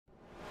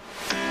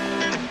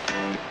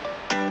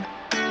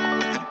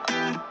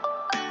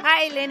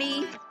Hi,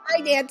 Lenny. Hi,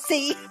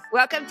 Nancy.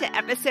 Welcome to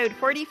episode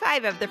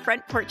 45 of the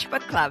Front Porch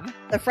Book Club.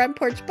 The Front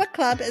Porch Book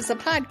Club is a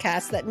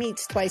podcast that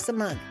meets twice a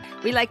month.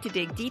 We like to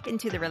dig deep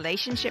into the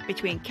relationship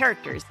between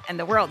characters and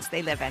the worlds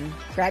they live in.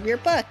 Grab your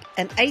book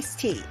and iced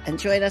tea and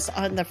join us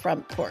on the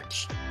front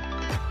porch.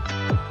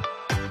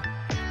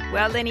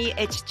 Well, Lenny,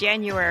 it's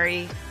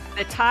January,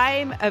 the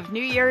time of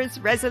New Year's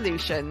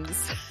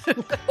resolutions.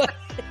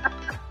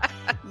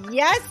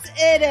 Yes,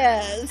 it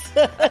is.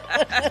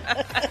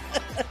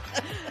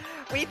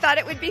 We thought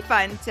it would be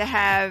fun to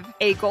have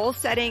a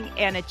goal-setting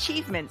and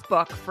achievements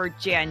book for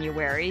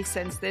January,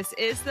 since this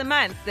is the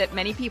month that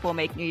many people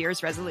make New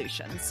Year's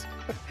resolutions.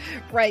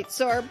 Right.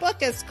 So our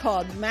book is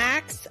called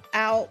Max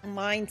Out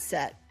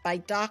Mindset by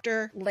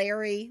Dr.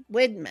 Larry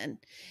Widman.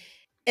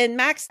 In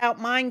Max Out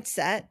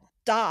Mindset,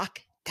 Doc,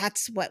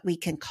 that's what we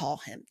can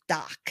call him,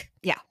 Doc.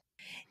 Yeah.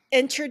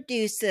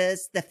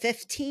 Introduces the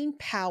 15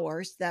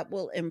 powers that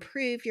will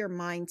improve your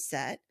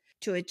mindset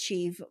to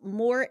achieve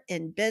more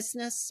in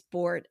business,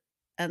 sport,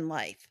 and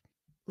life.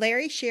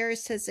 Larry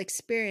shares his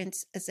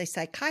experience as a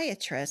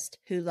psychiatrist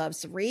who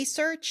loves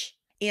research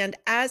and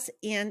as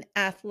an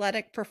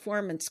athletic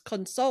performance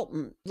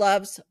consultant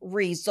loves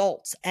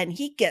results, and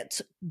he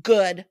gets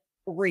good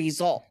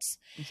results.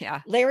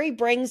 Yeah. Larry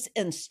brings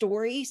in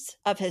stories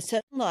of his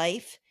own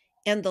life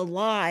and the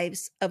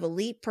lives of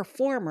elite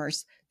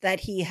performers that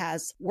he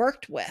has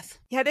worked with.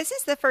 Yeah, this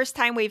is the first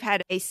time we've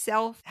had a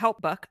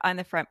self-help book on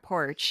the front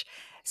porch.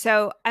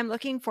 So I'm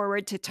looking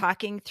forward to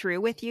talking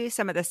through with you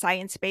some of the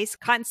science-based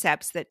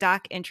concepts that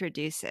Doc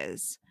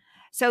introduces.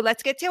 So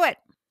let's get to it.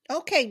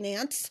 Okay,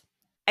 Nance.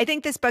 I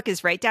think this book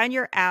is right down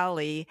your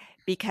alley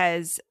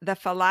because the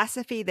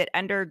philosophy that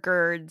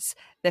undergirds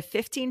the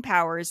 15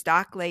 powers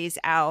Doc lays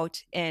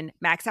out in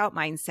Max Out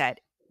Mindset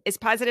is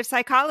positive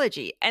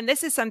psychology. And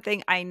this is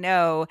something I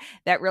know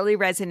that really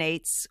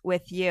resonates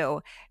with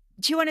you.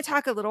 Do you want to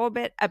talk a little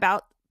bit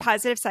about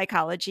positive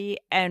psychology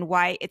and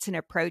why it's an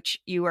approach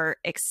you are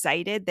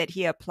excited that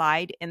he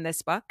applied in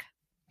this book?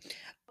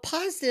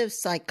 Positive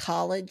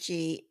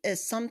psychology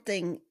is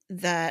something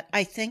that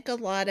I think a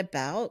lot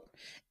about.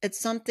 It's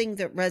something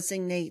that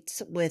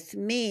resonates with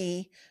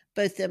me,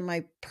 both in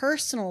my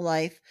personal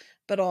life,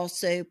 but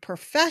also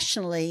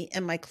professionally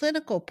in my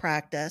clinical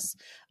practice.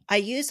 I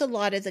use a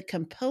lot of the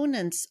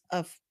components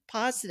of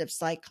positive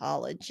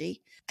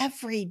psychology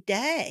every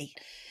day.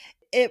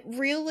 It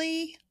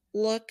really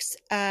looks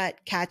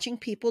at catching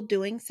people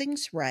doing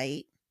things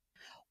right,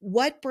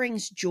 what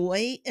brings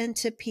joy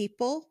into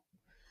people,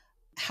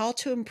 how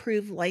to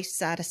improve life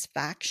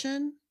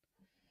satisfaction,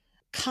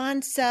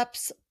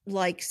 concepts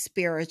like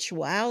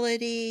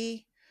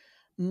spirituality,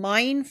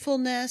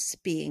 mindfulness,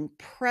 being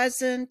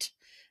present,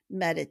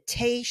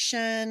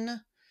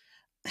 meditation,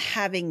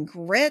 having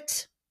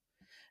grit,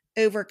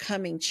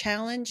 overcoming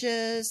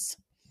challenges.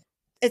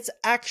 It's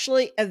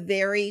actually a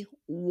very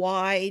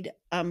wide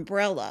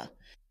umbrella,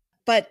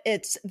 but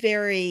it's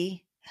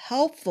very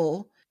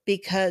helpful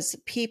because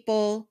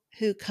people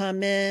who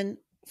come in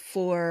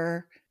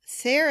for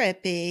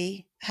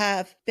therapy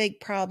have big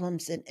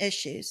problems and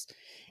issues.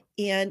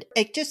 And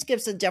it just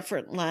gives a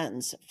different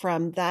lens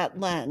from that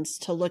lens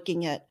to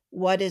looking at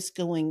what is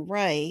going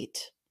right.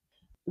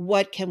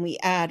 What can we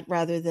add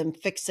rather than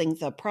fixing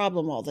the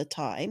problem all the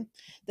time?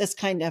 This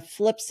kind of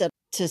flips it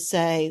to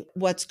say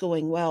what's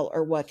going well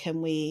or what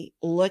can we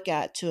look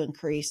at to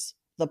increase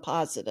the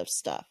positive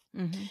stuff.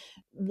 Mm-hmm.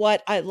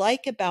 What I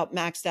like about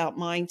Maxed Out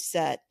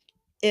Mindset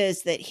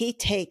is that he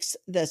takes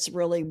this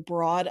really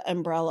broad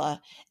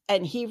umbrella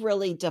and he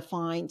really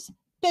defines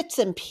bits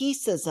and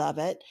pieces of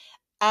it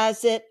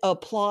as it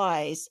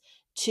applies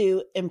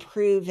to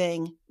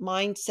improving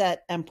mindset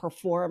and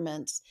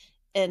performance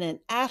in an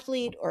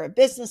athlete or a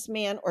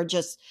businessman or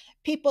just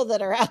people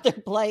that are out there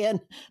playing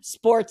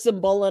sports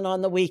and bowling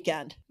on the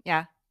weekend.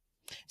 Yeah.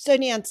 So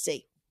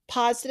Nancy,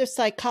 positive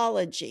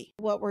psychology,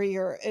 what were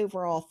your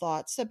overall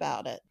thoughts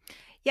about it?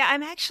 Yeah,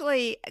 I'm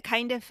actually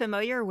kind of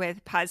familiar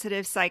with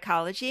positive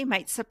psychology.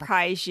 Might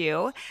surprise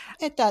you.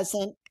 It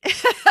doesn't,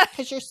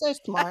 because you're so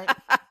smart.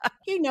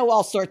 You know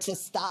all sorts of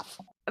stuff.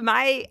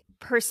 My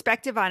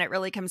perspective on it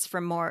really comes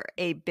from more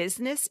a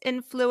business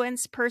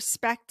influence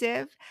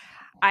perspective.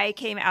 I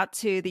came out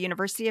to the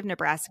University of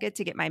Nebraska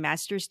to get my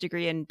master's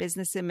degree in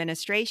business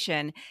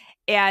administration.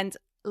 And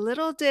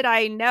little did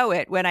I know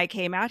it when I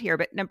came out here,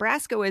 but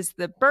Nebraska was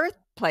the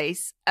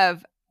birthplace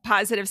of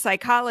positive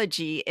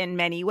psychology in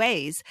many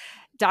ways.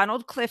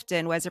 Donald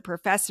Clifton was a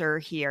professor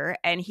here,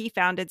 and he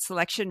founded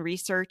Selection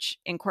Research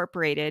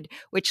Incorporated,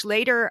 which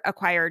later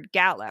acquired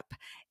Gallup,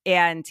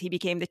 and he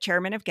became the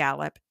chairman of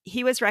Gallup.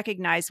 He was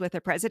recognized with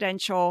a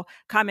presidential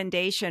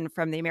commendation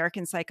from the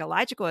American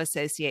Psychological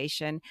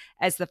Association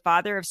as the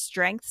father of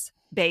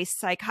strengths-based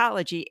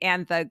psychology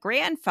and the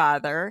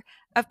grandfather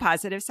of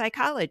positive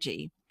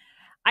psychology.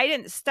 I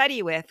didn't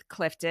study with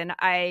Clifton.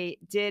 I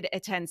did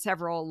attend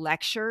several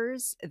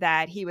lectures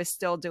that he was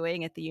still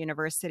doing at the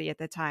university at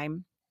the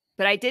time.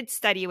 But I did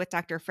study with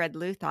Dr. Fred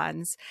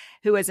Luthans,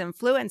 who was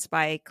influenced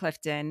by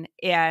Clifton,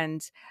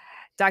 and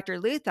Dr.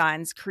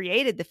 Luthans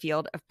created the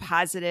field of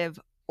positive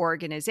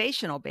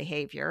organizational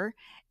behavior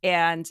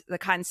and the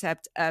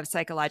concept of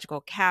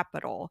psychological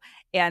capital.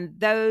 And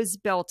those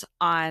built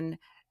on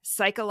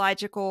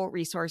psychological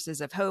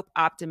resources of hope,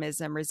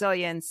 optimism,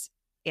 resilience,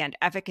 and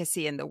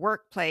efficacy in the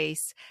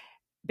workplace,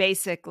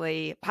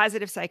 basically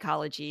positive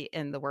psychology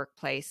in the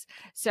workplace.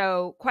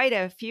 So quite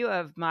a few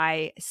of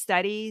my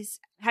studies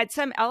had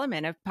some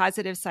element of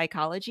positive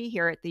psychology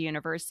here at the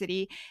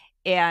university.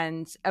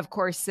 And of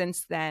course,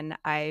 since then,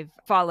 I've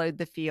followed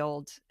the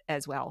field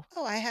as well.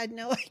 Oh, I had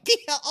no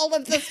idea all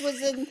of this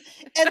was in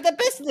the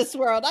business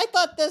world. I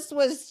thought this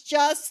was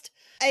just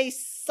a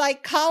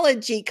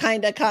psychology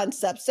kind of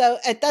concept. So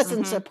it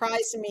doesn't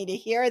surprise me to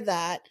hear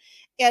that.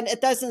 And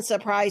it doesn't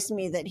surprise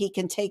me that he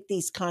can take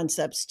these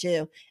concepts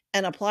too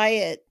and apply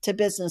it to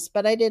business.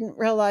 But I didn't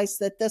realize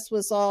that this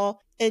was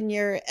all in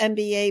your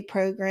MBA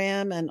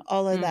program and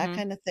all of that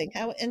kind of thing.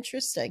 How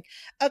interesting.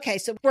 Okay,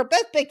 so we're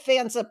both big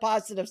fans of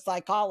positive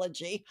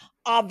psychology,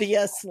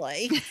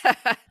 obviously.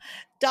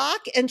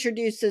 Doc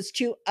introduces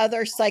two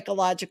other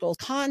psychological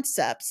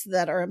concepts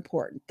that are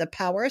important. The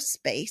power of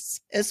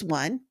space is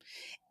one,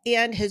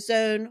 and his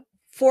own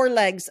 4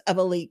 legs of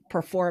elite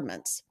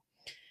performance.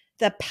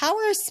 The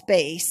power of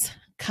space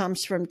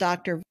comes from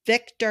Dr.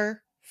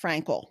 Viktor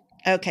Frankl.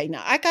 Okay,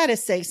 now I got to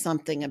say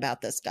something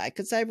about this guy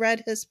because I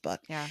read his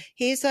book. Yeah.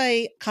 He's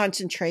a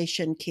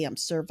concentration camp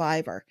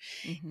survivor.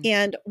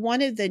 And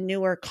one of the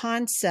newer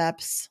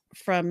concepts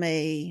from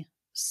a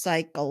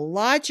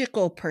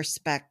psychological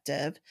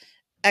perspective,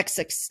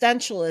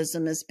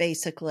 existentialism is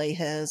basically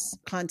his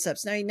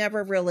concepts. Now, he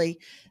never really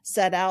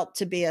set out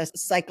to be a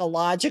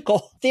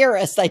psychological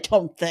theorist, I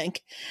don't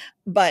think,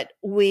 but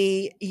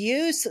we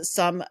use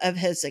some of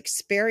his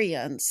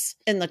experience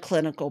in the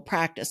clinical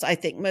practice. I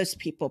think most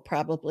people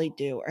probably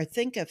do or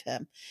think of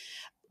him.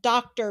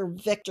 Dr.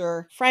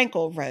 Viktor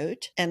Frankl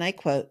wrote, and I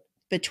quote,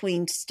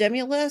 "Between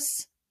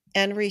stimulus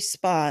and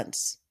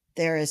response,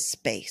 there is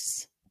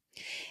space.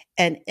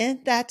 And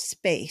in that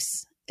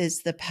space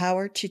is the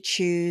power to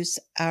choose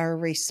our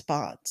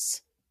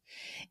response.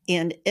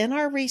 And in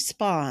our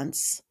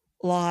response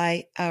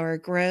lie our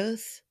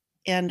growth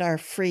and our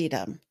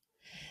freedom."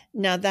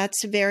 Now,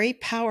 that's very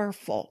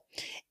powerful.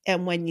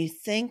 And when you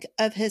think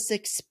of his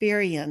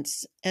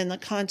experience in the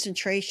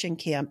concentration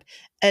camp,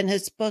 and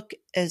his book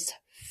is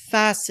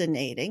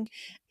fascinating,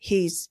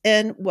 he's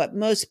in what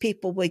most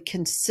people would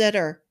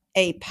consider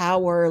a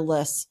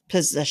powerless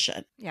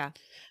position. Yeah.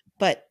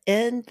 But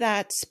in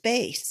that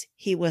space,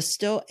 he was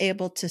still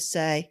able to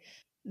say,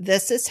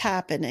 this is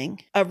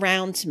happening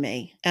around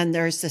me, and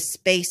there's a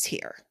space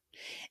here.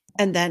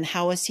 And then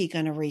how is he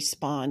going to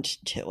respond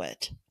to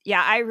it?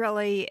 Yeah, I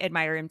really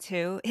admire him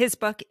too. His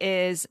book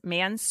is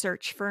Man's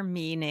Search for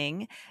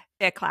Meaning,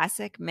 a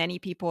classic many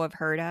people have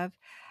heard of.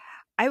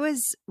 I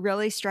was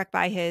really struck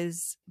by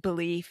his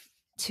belief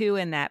too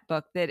in that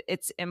book that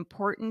it's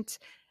important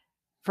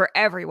for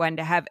everyone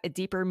to have a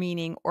deeper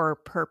meaning or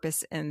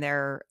purpose in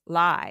their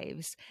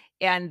lives,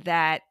 and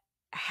that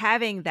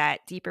having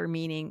that deeper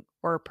meaning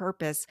or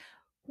purpose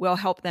will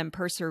help them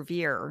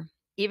persevere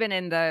even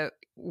in the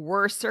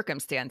worst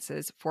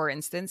circumstances. For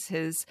instance,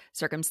 his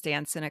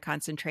circumstance in a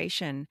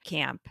concentration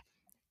camp.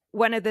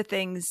 One of the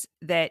things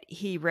that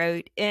he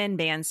wrote in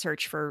Man's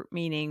Search for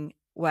Meaning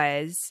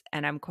was,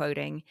 and I'm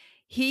quoting,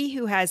 "He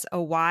who has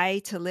a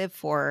why to live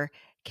for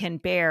can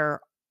bear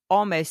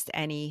almost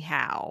any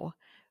how,"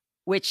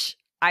 which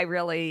I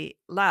really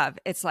love.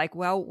 It's like,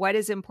 well, what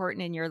is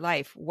important in your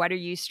life? What are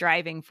you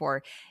striving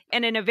for?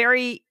 And in a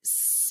very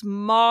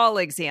small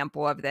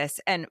example of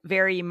this and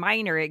very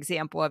minor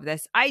example of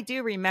this, I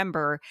do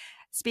remember,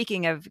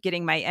 speaking of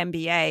getting my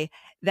MBA,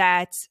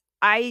 that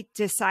I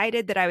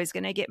decided that I was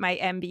going to get my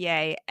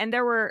MBA. And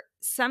there were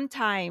some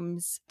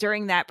times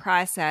during that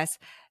process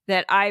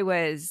that I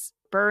was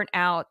burnt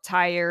out,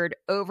 tired,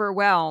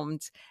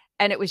 overwhelmed.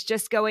 And it was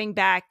just going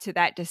back to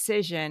that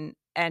decision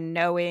and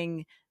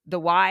knowing the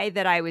why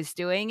that I was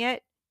doing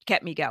it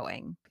kept me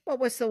going. What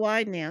was the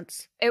why,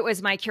 Nance? It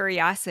was my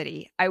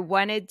curiosity. I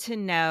wanted to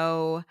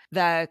know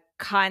the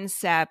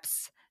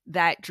concepts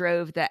that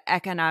drove the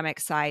economic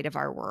side of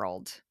our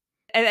world.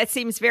 And that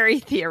seems very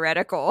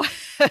theoretical,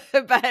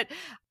 but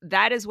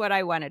that is what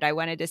I wanted. I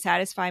wanted to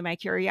satisfy my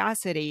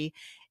curiosity.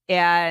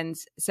 And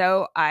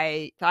so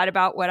I thought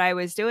about what I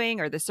was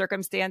doing or the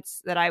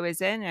circumstance that I was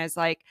in. And I was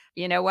like,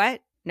 you know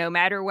what? No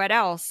matter what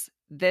else,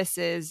 this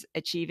is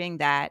achieving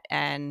that,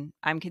 and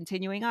I'm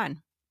continuing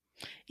on.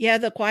 Yeah,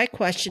 the why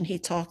question he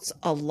talks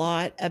a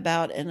lot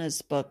about in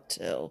his book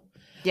too.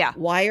 Yeah.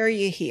 Why are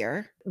you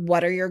here?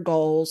 What are your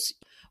goals?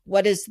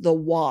 What is the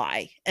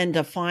why? And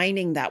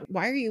defining that.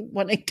 Why are you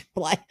wanting to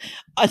play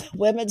on the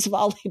women's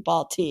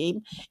volleyball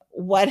team?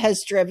 What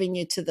has driven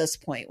you to this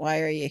point?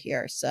 Why are you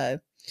here? So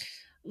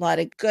a lot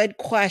of good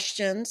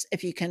questions.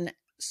 If you can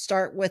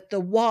start with the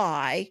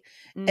why,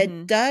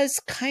 it does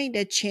kind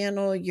of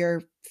channel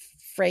your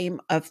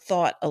frame of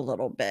thought a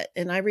little bit.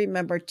 And I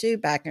remember too,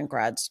 back in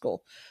grad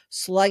school,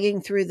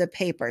 slugging through the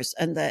papers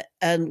and the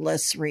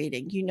endless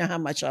reading. You know how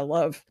much I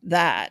love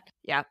that.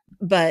 Yeah.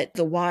 But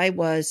the why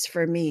was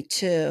for me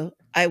too,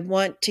 I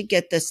want to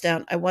get this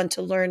down. I want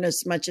to learn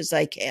as much as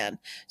I can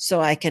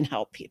so I can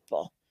help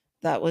people.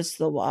 That was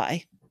the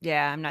why.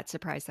 Yeah, I'm not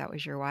surprised that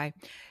was your why.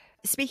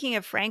 Speaking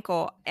of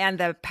Frankl and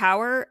the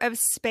power of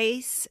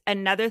space,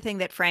 another thing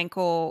that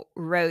Frankl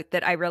wrote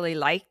that I really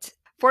liked,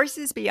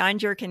 forces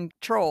beyond your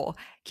control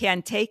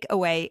can take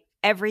away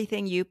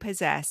everything you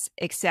possess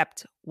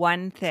except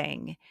one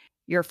thing,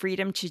 your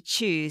freedom to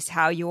choose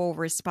how you will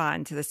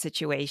respond to the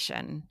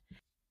situation.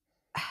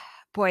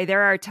 Boy,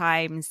 there are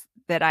times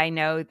that I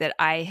know that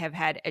I have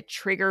had a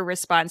trigger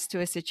response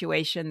to a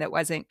situation that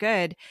wasn't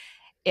good.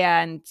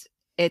 And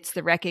it's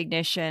the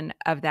recognition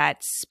of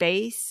that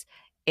space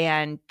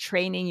and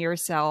training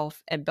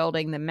yourself and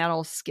building the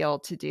mental skill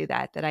to do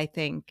that, that I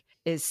think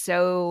is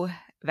so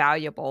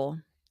valuable.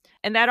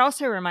 And that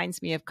also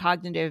reminds me of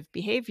cognitive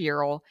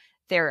behavioral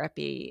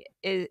therapy.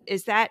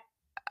 Is that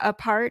a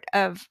part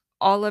of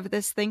all of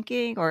this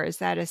thinking, or is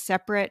that a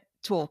separate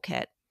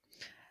toolkit?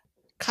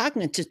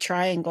 Cognitive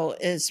triangle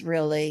is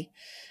really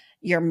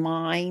your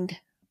mind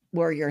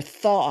or your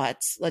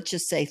thoughts, let's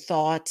just say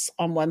thoughts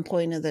on one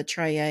point of the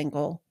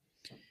triangle,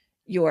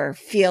 your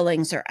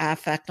feelings or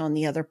affect on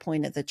the other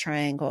point of the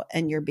triangle,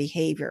 and your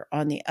behavior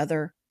on the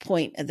other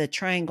point of the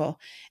triangle.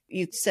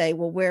 You'd say,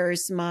 well,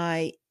 where's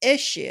my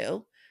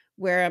issue?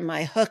 Where am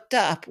I hooked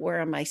up?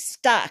 Where am I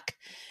stuck?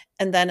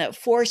 And then it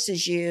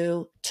forces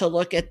you to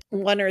look at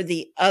one or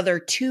the other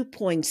 2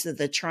 points of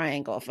the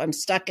triangle. If I'm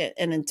stuck in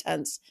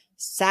intense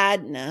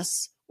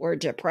sadness or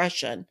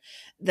depression,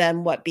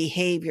 then what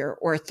behavior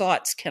or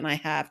thoughts can I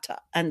have to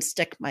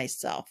unstick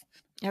myself?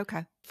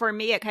 Okay. For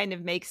me, it kind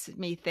of makes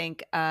me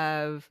think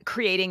of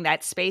creating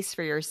that space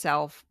for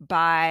yourself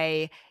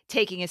by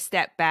taking a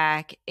step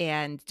back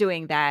and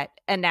doing that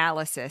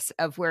analysis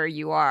of where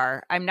you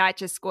are. I'm not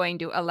just going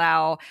to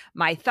allow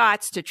my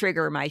thoughts to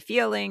trigger my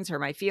feelings, or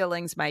my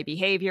feelings, my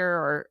behavior,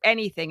 or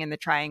anything in the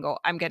triangle.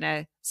 I'm going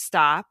to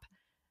stop.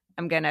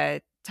 I'm going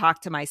to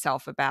talk to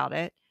myself about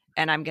it,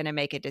 and I'm going to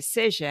make a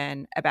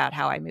decision about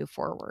how I move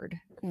forward.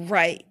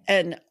 Right.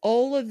 And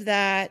all of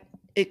that,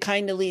 it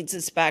kind of leads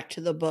us back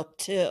to the book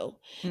too,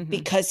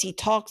 because he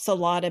talks a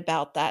lot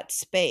about that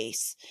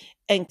space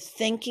and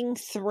thinking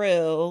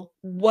through,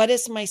 what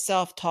is my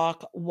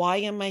self-talk? Why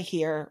am I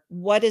here?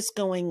 What is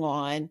going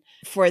on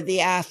for the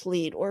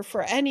athlete or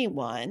for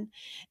anyone?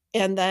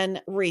 And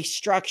then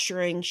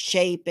restructuring,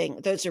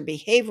 shaping, those are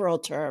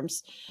behavioral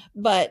terms,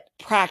 but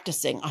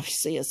practicing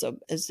obviously is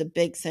a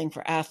big thing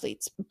for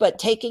athletes. But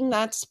taking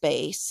that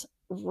space,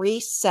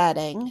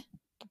 resetting,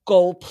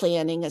 goal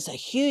planning is a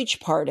huge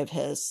part of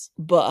his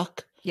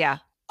book. Yeah.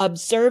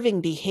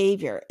 Observing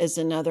behavior is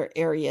another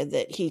area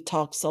that he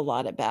talks a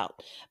lot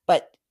about,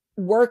 but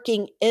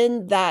working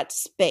in that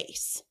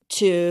space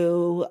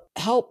to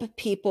help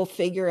people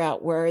figure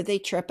out where are they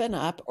tripping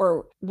up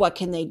or what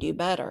can they do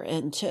better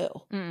in too.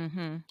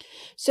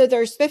 So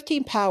there's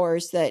 15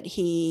 powers that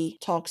he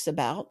talks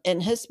about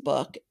in his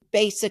book,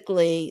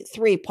 basically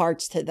 3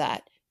 parts to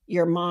that: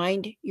 your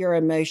mind, your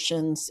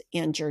emotions,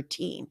 and your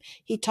team.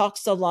 He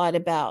talks a lot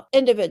about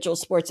individual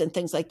sports and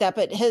things like that,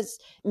 but his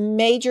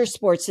major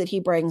sports that he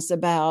brings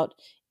about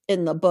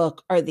in the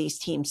book are these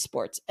team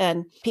sports.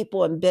 And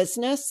people in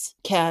business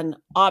can,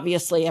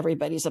 obviously,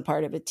 everybody's a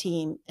part of a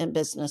team in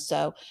business.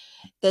 So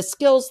the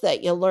skills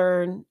that you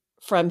learn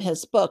from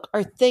his book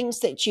are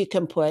things that you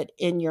can put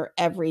in your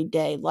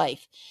everyday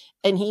life.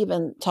 And he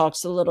even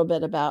talks a little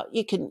bit about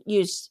you can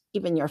use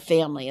even your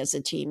family as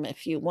a team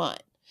if you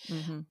want.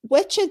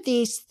 Which of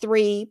these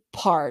 3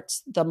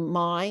 parts, the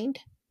mind,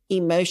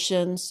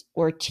 emotions,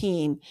 or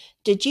team,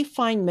 did you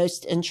find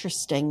most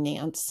interesting,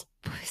 Nance?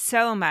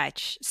 So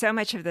much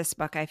of this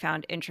book I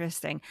found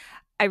interesting.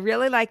 I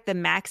really like the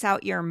max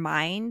out your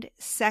mind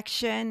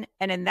section.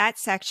 And in that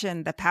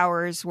section, the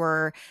powers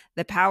were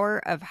the power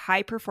of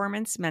high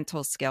performance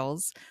mental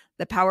skills,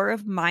 the power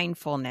of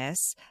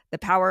mindfulness, the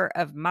power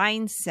of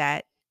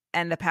mindset,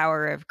 and the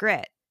power of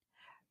grit.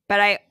 But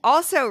I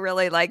also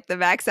really like the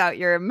max out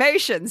your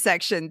emotion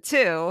section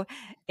too.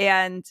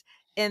 And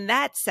in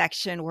that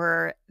section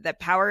were the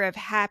power of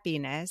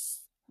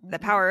happiness, the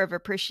power of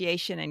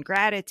appreciation and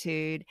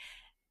gratitude,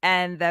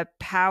 and the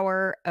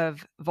power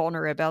of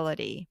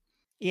vulnerability.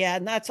 Yeah,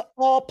 and that's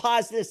all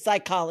positive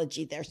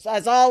psychology there. So I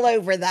was all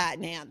over that,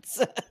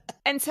 Nance.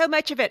 And so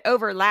much of it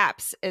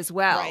overlaps as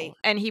well. Right.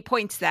 And he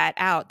points that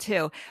out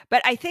too.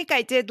 But I think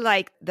I did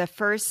like the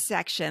first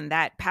section,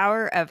 that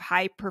power of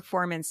high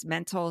performance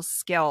mental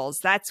skills.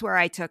 That's where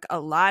I took a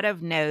lot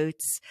of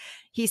notes.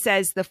 He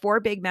says the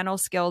 4 big mental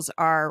skills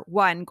are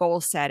 1,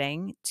 goal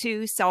setting,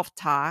 2,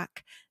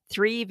 self-talk,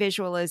 3,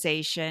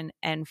 visualization,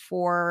 and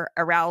 4,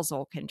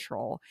 arousal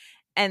control.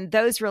 And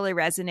those really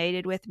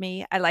resonated with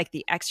me. I like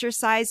the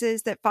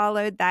exercises that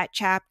followed that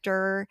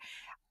chapter.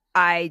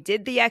 I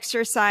did the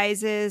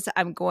exercises.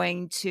 I'm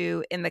going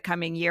to, in the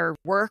coming year,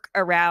 work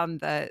around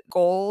the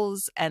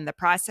goals and the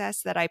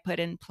process that I put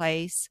in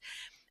place.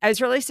 I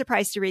was really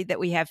surprised to read that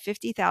we have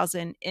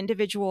 50,000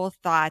 individual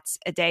thoughts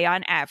a day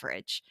on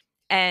average.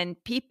 And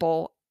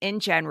people in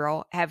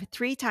general have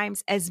 3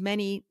 times as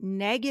many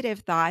negative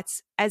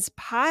thoughts as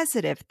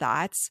positive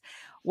thoughts,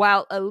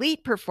 while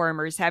elite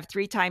performers have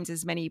 3 times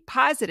as many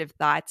positive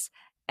thoughts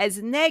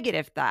as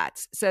negative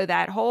thoughts. So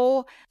that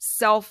whole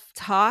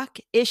self-talk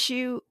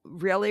issue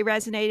really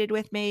resonated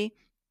with me.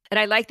 And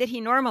I like that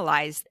he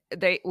normalized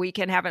that we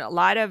can have a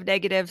lot of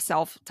negative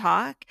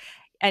self-talk.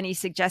 And he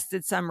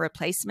suggested some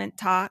replacement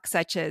talk,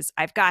 such as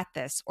I've got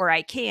this, or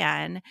I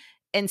can,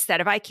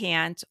 instead of I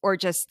can't, or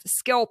just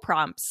skill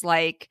prompts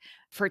like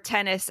for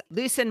tennis,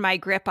 loosen my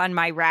grip on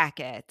my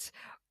racket,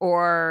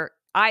 or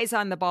eyes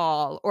on the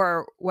ball,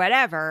 or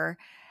whatever.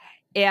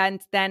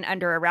 And then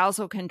under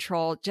arousal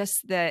control,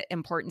 just the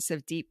importance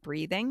of deep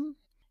breathing,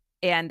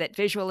 and that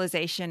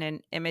visualization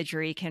and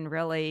imagery can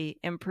really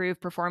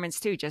improve performance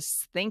too.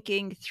 Just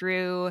thinking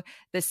through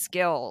the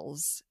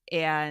skills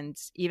and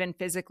even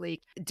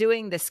physically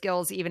doing the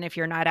skills, even if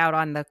you're not out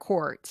on the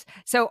court.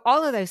 So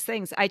all of those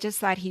things, I just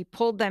thought he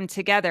pulled them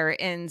together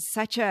in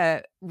such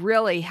a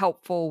really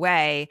helpful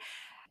way.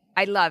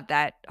 I love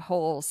that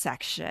whole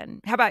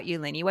section. How about you,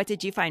 Lenny? What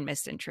did you find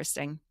most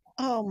interesting?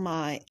 Oh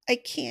my, I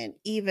can't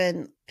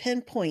even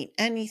pinpoint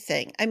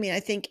anything. I mean, I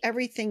think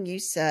everything you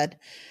said,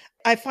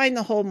 I find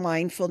the whole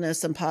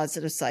mindfulness and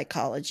positive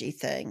psychology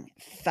thing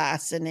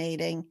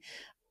fascinating.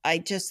 I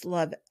just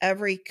love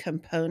every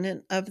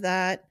component of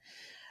that.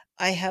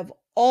 I have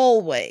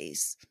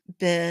always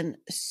been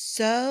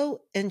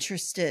so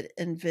interested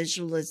in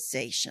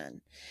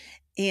visualization.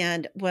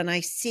 And when I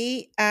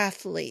see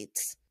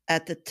athletes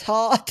at the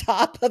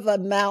top of a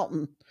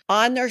mountain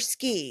on their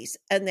skis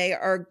and they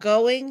are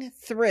going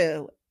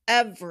through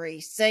every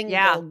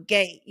Yeah. single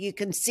gate, you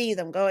can see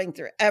them going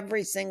through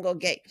every single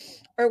gate,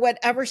 or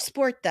whatever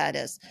sport that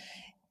is.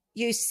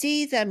 You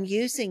see them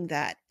using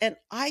that. And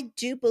I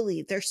do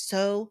believe there's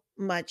so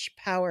much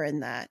power in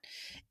that.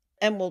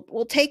 And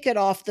we'll take it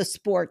off the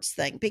sports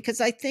thing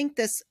because I think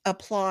this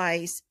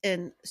applies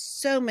in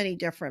so many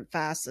different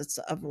facets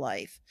of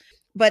life.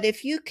 But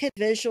if you can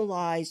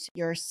visualize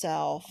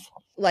yourself,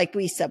 like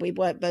we said,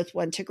 both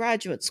went to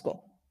graduate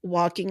school,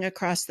 walking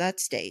across that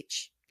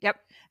stage, Yep.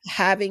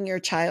 having your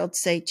child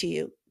say to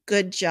you,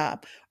 good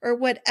job, or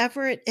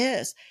whatever it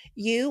is,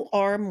 you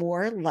are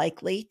more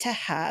likely to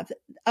have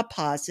a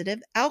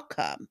positive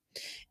outcome.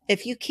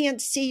 If you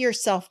can't see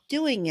yourself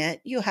doing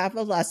it, you have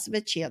a less of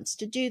a chance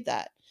to do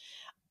that.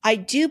 I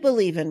do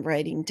believe in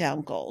writing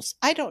down goals.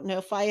 I don't know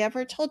if I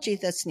ever told you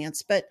this,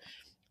 Nance, but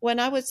when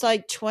I was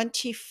like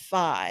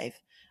 25,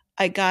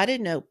 I got a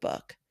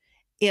notebook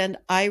and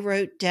I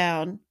wrote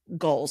down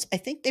goals. I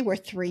think they were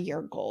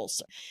 3-year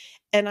goals.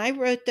 And I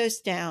wrote those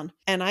down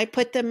and I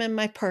put them in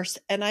my purse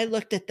and I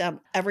looked at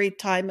them every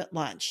time at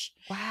lunch.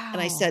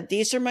 And I Wow. said,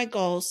 these are my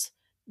goals.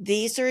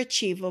 These are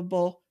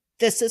achievable.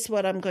 This is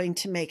what I'm going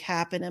to make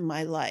happen in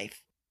my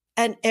life.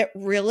 And it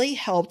really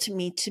helped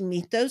me to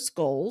meet those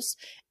goals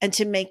and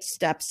to make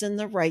steps in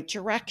the right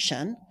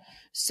direction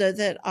so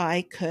that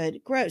I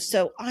could grow.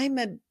 So I'm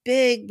a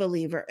big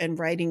believer in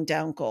writing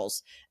down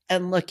goals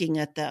and looking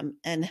at them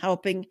and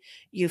helping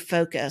you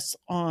focus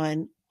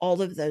on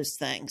all of those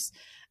things.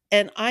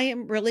 And I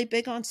am really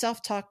big on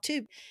self talk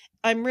too.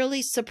 I'm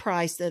really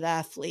surprised that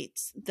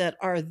athletes that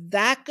are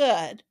that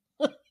good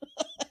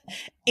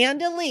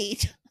and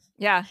elite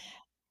Yeah.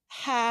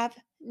 have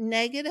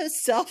negative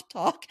self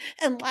talk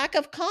and lack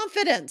of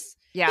confidence.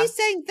 Yeah. He's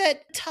saying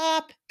that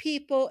top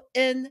people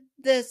in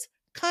this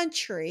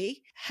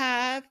country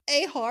have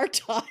a hard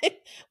time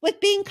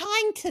with being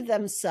kind to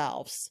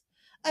themselves.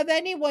 Of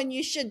anyone,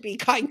 you should be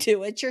kind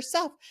to it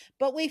yourself.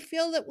 But we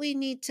feel that we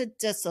need to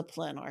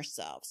discipline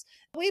ourselves.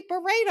 We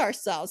berate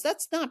ourselves.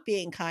 That's not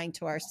being kind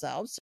to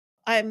ourselves.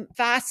 I'm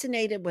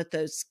fascinated with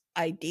those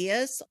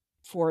ideas.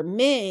 For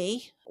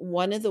me,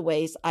 one of the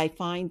ways I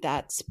find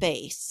that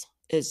space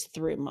is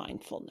through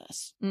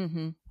mindfulness.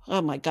 Mm-hmm.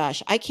 Oh my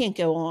gosh, I can't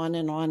go on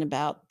and on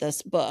about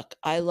this book.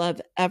 I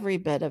love every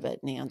bit of it,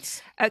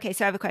 Nance. Okay,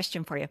 so I have a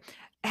question for you.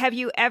 Have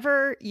you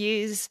ever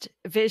used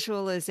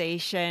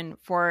visualization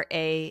for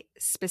a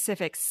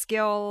specific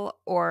skill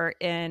or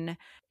in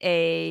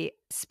a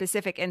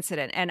specific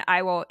incident? And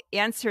I will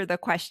answer the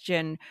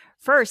question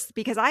first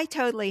because I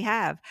totally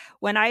have.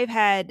 When I've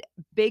had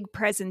big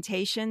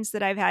presentations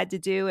that I've had to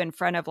do in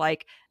front of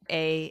like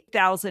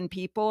 1,000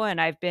 people and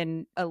I've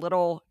been a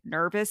little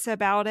nervous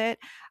about it,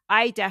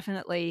 I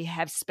definitely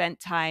have spent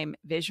time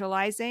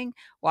visualizing,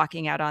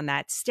 walking out on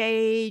that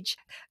stage,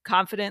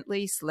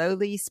 confidently,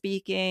 slowly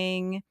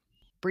speaking,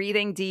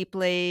 breathing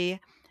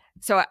deeply.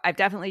 So I've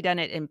definitely done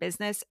it in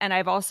business. And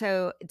I've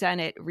also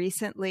done it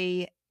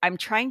recently. I'm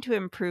trying to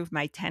improve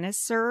my tennis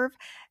serve.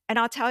 And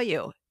I'll tell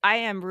you, I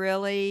am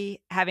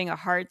really having a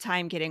hard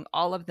time getting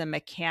all of the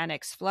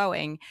mechanics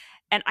flowing.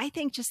 And I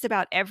think just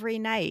about every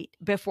night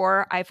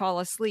before I fall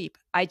asleep,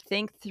 I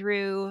think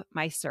through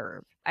my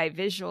serve. I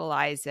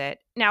visualize it.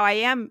 Now I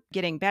am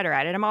getting better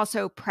at it. I'm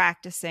also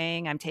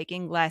practicing, I'm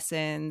taking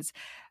lessons.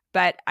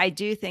 But I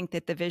do think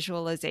that the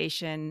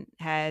visualization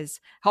has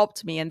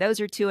helped me. And those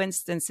are two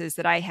instances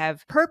that I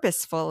have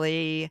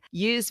purposefully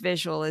used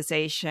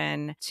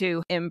visualization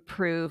to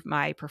improve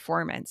my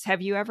performance.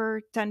 Have you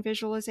ever done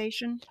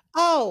visualization?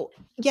 Oh,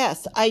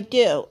 yes, I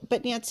do.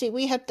 But Nancy,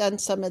 we have done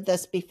some of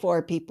this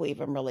before people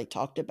even really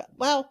talked about.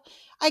 Well,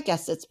 I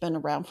guess it's been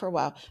around for a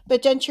while.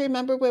 But don't you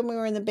remember when we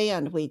were in the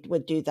band, we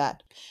would do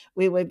that?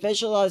 We would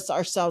visualize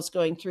ourselves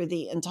going through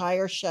the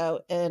entire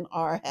show in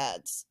our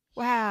heads.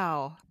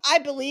 Wow. I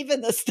believe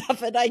in this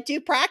stuff and I do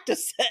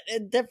practice it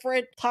in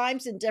different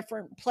times in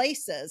different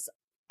places.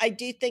 I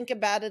do think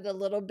about it a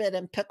little bit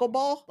in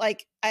pickleball.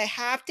 Like I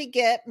have to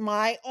get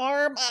my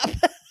arm up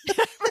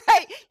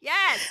Right.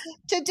 Yes.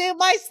 to do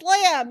my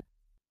slam.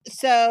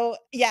 So,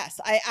 yes,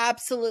 I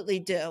absolutely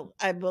do.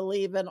 I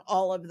believe in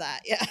all of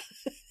that. Yeah.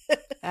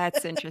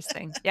 That's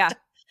interesting. Yeah.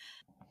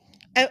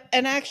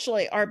 And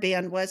actually, our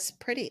band was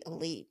pretty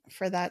elite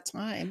for that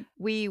time.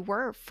 We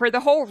were for the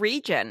whole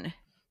region.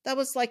 That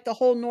was like the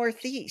whole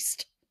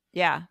Northeast.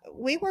 Yeah.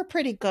 We were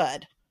pretty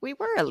good. We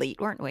were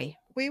elite, weren't we?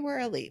 We were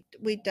elite.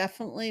 We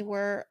definitely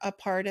were a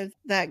part of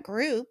that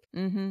group.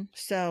 Mm-hmm.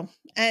 So,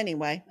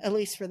 anyway, at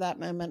least for that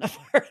moment of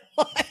our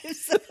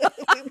lives,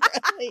 we were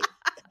elite.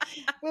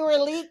 We were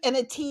elite in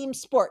a team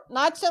sport.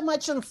 Not so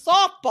much in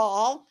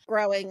softball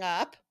growing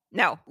up.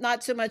 No.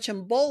 Not so much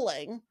in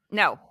bowling.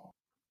 No.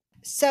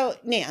 So,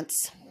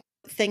 Nance,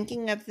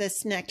 thinking of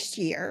this next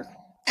year,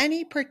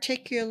 any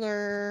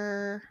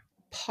particular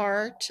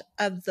part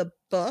of the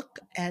book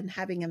and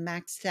having a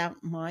maxed out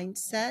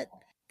mindset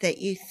that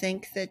you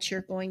think that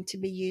you're going to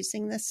be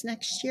using this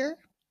next year?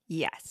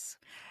 Yes.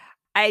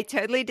 I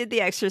totally did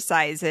the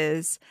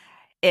exercises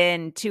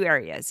in two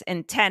areas: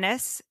 in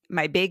tennis,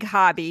 my big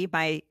hobby,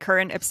 my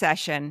current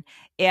obsession,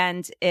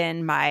 and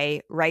in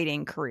my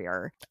writing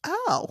career.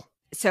 Oh.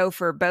 So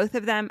for both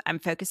of them, I'm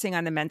focusing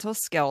on the mental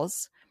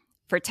skills.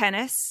 For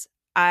tennis,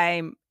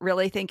 I'm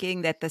really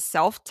thinking that the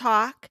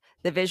self-talk,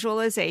 the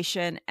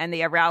visualization, and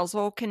the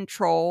arousal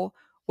control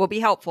will be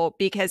helpful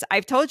because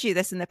I've told you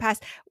this in the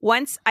past.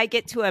 Once I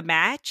get to a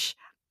match,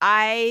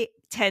 I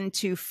tend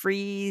to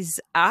freeze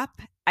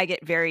up. I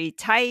get very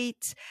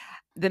tight.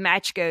 The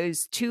match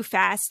goes too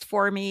fast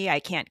for me. I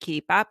can't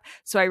keep up.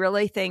 So I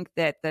really think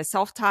that the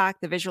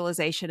self-talk, the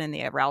visualization, and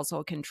the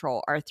arousal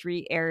control are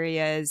three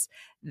areas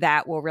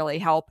that will really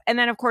help. And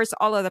then, of course,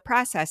 all of the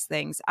process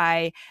things.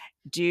 I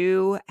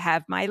do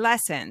have my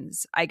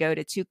lessons. I go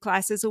to 2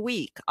 classes a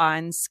week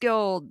on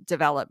skill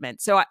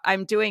development. So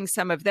I'm doing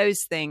some of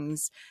those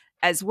things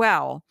as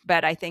well.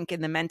 But I think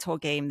in the mental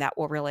game, that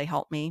will really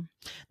help me.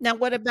 Now,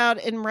 what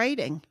about in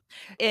writing?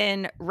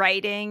 In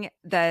writing,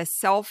 the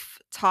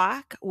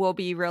self-talk will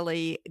be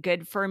really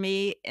good for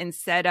me.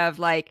 Instead of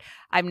like,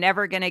 I'm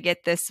never going to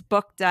get this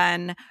book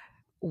done.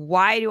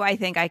 Why do I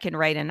think I can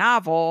write a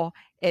novel?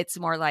 It's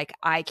more like,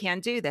 I can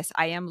do this.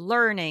 I am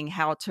learning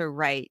how to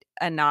write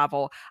a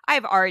novel.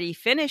 I've already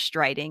finished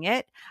writing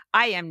it.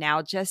 I am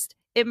now just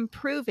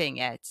improving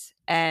it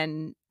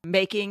and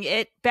making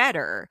it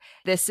better.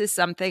 This is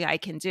something I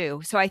can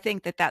do. So I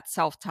think that that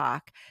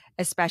self-talk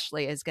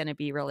especially is going to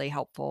be really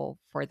helpful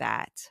for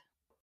that.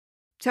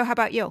 So how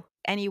about you?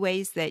 Any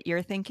ways that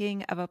you're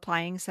thinking of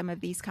applying some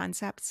of these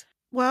concepts?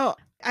 Well,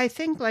 I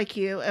think like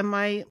you and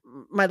my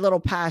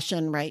little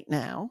passion right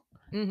now,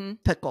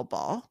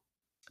 pickleball,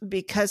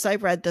 because I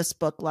read this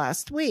book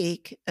last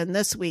week and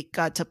this week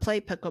got to play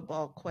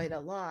pickleball quite a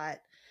lot.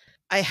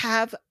 I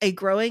have a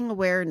growing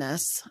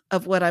awareness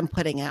of what I'm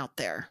putting out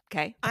there.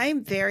 Okay.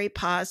 I'm very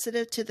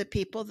positive to the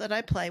people that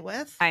I play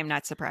with. I'm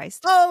not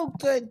surprised. Oh,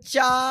 good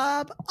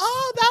job.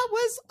 Oh, that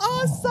was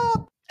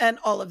awesome. And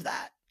all of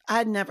that.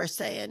 I'd never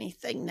say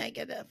anything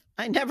negative.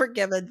 I never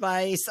give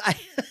advice.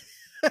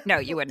 No,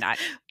 you would not.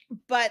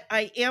 But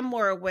I am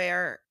more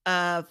aware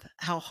of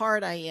how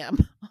hard I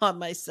am on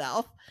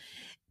myself.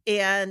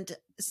 And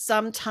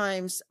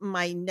sometimes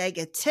my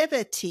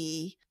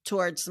negativity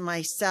towards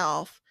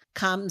myself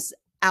comes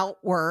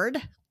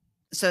outward.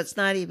 So it's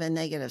not even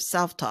negative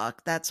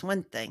self-talk. That's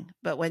one thing.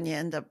 But when you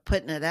end up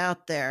putting it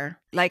out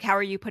there. Like, how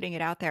are you putting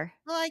it out there?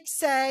 Like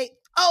say,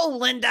 oh,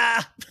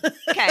 Linda.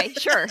 Okay,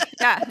 sure.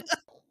 Yeah. What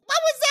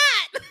was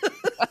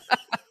that?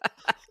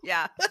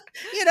 Yeah.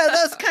 You know,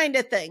 those kind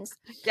of things.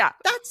 Yeah.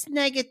 That's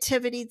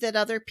negativity that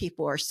other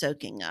people are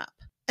soaking up.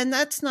 And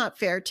that's not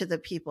fair to the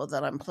people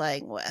that I'm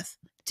playing with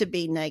to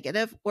be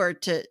negative or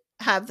to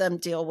have them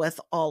deal with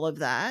all of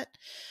that.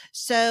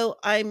 So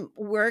I'm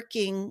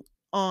working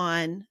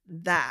on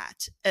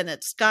that. And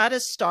it's got to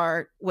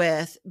start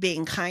with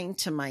being kind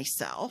to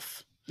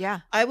myself. Yeah.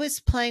 I was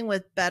playing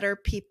with better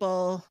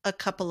people a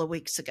couple of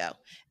weeks ago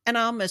and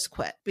I almost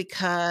quit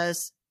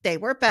because they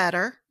were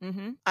better.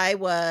 I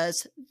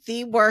was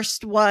the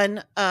worst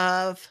one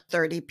of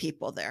 30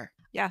 people there.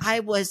 Yeah.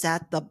 I was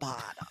at the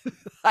bottom.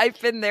 I've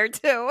been there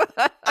too.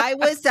 I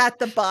was at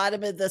the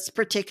bottom of this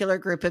particular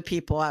group of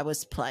people I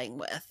was playing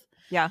with.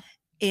 Yeah.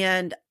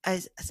 And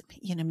I,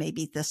 you know,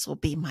 maybe this will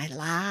be my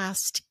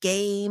last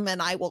game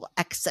and I will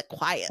exit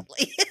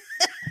quietly.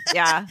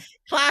 Yeah.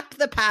 Clap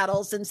the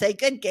paddles and say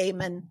good game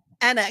and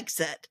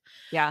exit.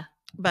 Yeah.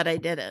 but I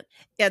didn't.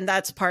 And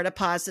that's part of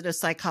positive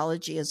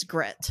psychology is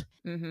grit.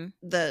 Mm-hmm.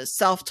 The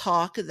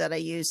self-talk that I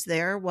used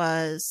there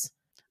was,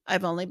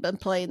 I've only been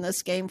playing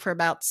this game for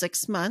about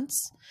 6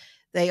 months.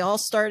 They all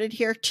started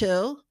here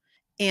too,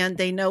 and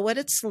they know what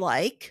it's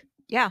like.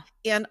 Yeah.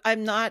 And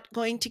I'm not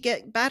going to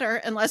get better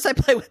unless I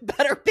play with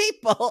better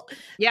people.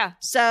 Yeah.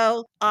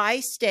 So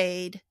I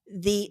stayed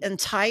the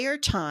entire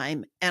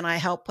time and I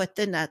helped put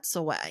the nets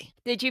away.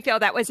 Did you feel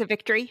that was a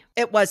victory?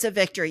 It was a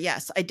victory.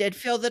 Yes, I did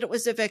feel that it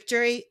was a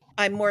victory.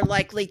 I'm more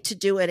likely to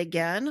do it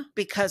again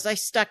because I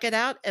stuck it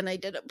out and I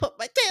didn't put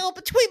my tail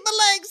between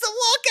my legs and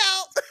walk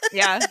out.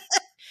 Yeah.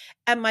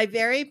 And my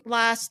very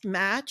last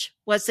match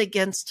was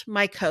against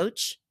my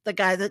coach, the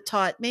guy that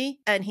taught me.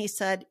 And he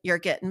said, "You're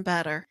getting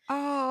better."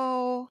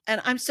 Oh.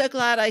 And I'm so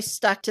glad I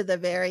stuck to the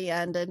very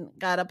end and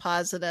got a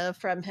positive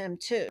from him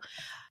too.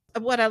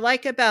 What I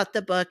like about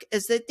the book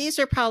is that these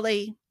are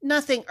probably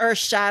nothing earth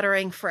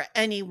shattering for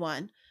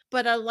anyone,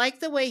 but I like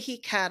the way he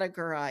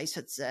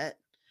categorizes it.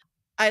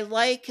 I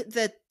like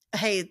that,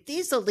 hey,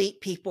 these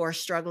elite people are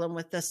struggling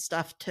with this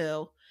stuff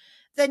too.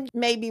 Then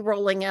maybe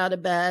rolling out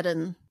of bed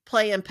and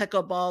playing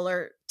pickleball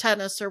or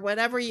tennis or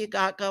whatever you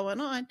got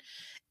going on.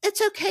 It's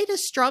okay to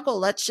struggle.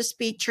 Let's just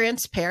be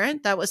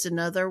transparent. That was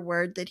another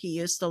word that he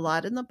used a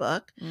lot in the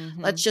book.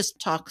 Mm-hmm. Let's just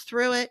talk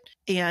through it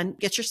and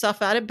get yourself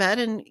out of bed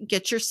and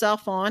get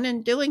yourself on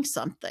and doing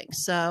something.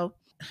 So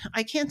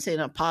I can't say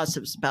no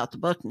positives about the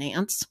book,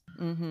 Nance.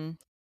 Mm-hmm.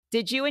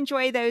 Did you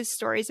enjoy those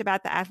stories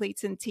about the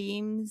athletes and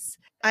teams?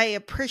 I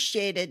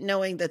appreciated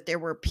knowing that there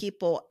were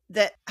people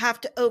that have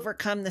to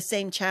overcome the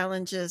same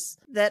challenges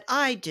that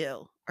I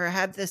do or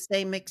have the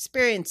same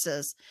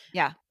experiences.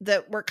 Yeah.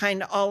 That we're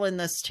kind of all in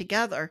this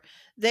together.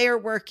 They are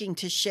working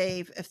to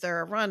shave, if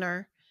they're a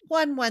runner,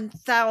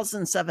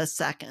 1/1000th of a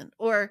second,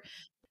 or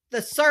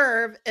the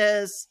serve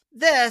is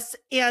this,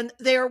 and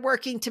they're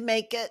working to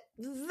make it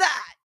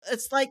that.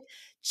 It's like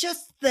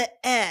just the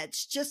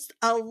edge, just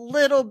a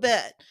little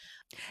bit.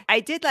 I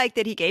did like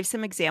that he gave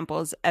some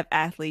examples of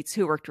athletes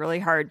who worked really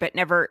hard but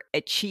never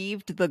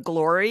achieved the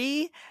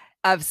glory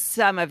of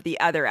some of the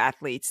other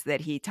athletes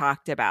that he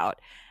talked about,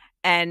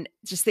 and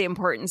just the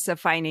importance of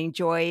finding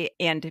joy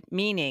and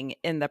meaning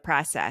in the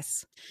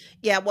process.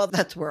 Yeah, well,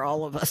 that's where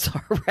all of us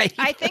are, right?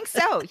 I think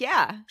so,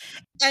 yeah.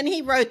 And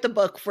he wrote the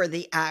book for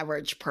the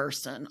average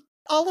person.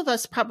 All of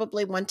us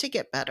probably want to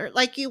get better.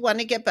 Like you want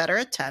to get better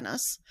at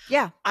tennis.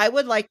 Yeah. I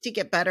would like to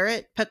get better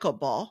at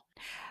pickleball.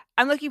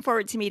 I'm looking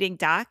forward to meeting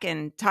Doc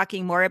and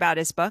talking more about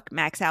his book,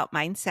 Max Out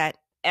Mindset,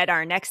 at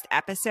our next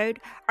episode.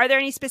 Are there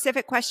any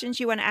specific questions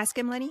you want to ask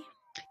him, Lenny?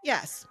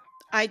 Yes,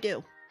 I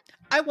do.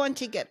 I want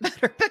to get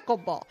better at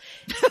pickleball.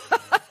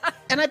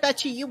 And I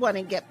bet you want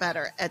to get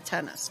better at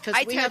tennis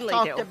because we have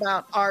talked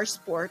about our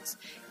sports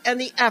and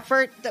the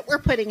effort that we're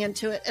putting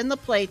into it and the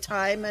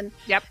playtime and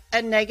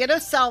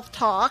negative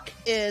self-talk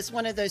is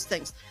one of those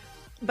things.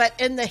 But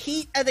in the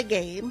heat of the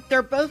game,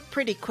 they're both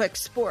pretty quick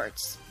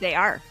sports. They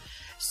are.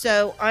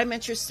 So I'm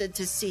interested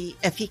to see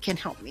if he can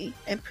help me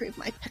improve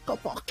my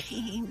pickleball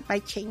game by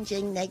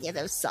changing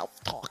negative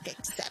self-talk,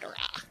 etc.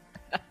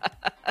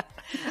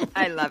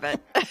 I love it.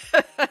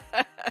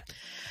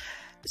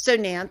 So,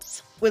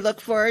 Nance, we look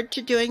forward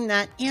to doing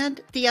that.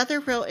 And the other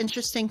real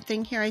interesting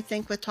thing here, I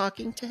think, with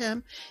talking to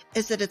him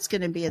is that it's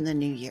going to be in the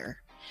new year.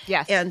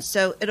 Yes. And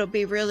so it'll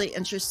be really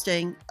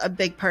interesting. A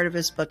big part of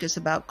his book is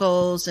about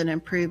goals and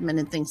improvement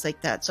and things like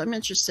that. So I'm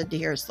interested to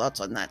hear his thoughts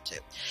on that too.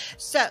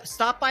 So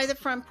stop by the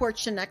front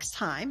porch the next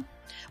time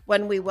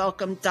when we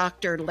welcome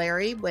Dr.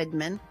 Larry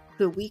Widman,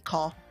 who we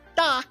call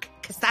Doc,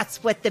 because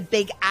that's what the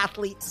big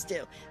athletes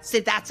do. So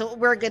that's what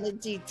we're going to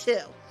do too.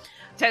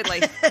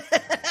 Totally.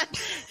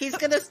 He's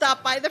going to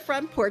stop by the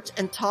front porch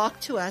and talk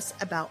to us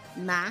about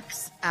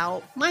Max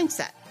Out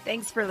Mindset.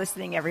 Thanks for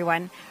listening,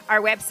 everyone.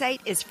 Our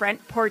website is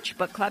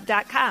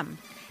frontporchbookclub.com.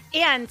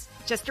 And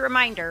just a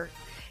reminder,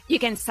 you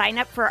can sign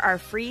up for our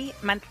free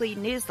monthly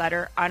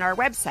newsletter on our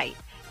website.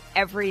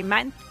 Every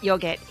month, you'll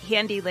get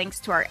handy links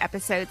to our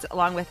episodes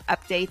along with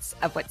updates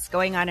of what's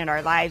going on in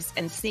our lives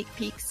and sneak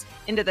peeks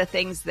into the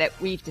things that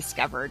we've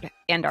discovered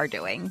and are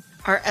doing.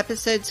 Our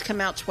episodes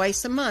come out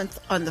twice a month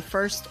on the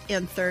first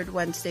and third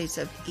Wednesdays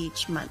of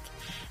each month.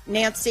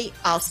 Nancy,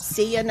 I'll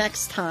see you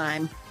next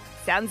time.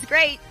 Sounds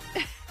great.